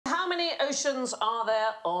oceans are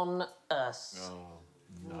there on Earth? Oh,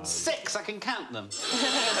 no. 6, I can count them.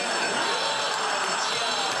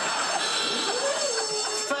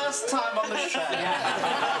 First time on the show.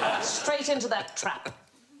 Yeah. Straight into that trap.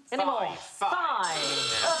 Any more? 5.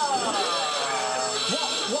 Oh.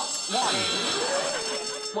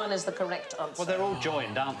 One is the correct answer. Well, they're all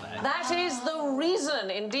joined, aren't they? That is the reason,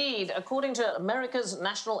 indeed. According to America's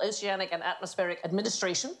National Oceanic and Atmospheric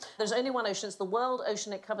Administration, there's only one ocean. It's the world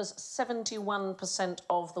ocean. It covers 71%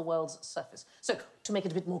 of the world's surface. So, to make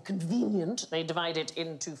it a bit more convenient, they divide it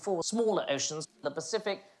into 4 smaller oceans: the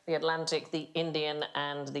Pacific, the Atlantic, the Indian,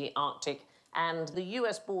 and the Arctic. And the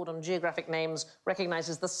US Board on Geographic Names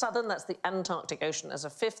recognises the southern, that's the Antarctic Ocean, as a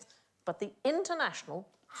 5th, but the International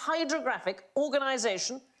Hydrographic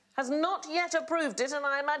Organisation has not yet approved it, and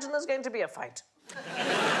I imagine there's going to be a fight.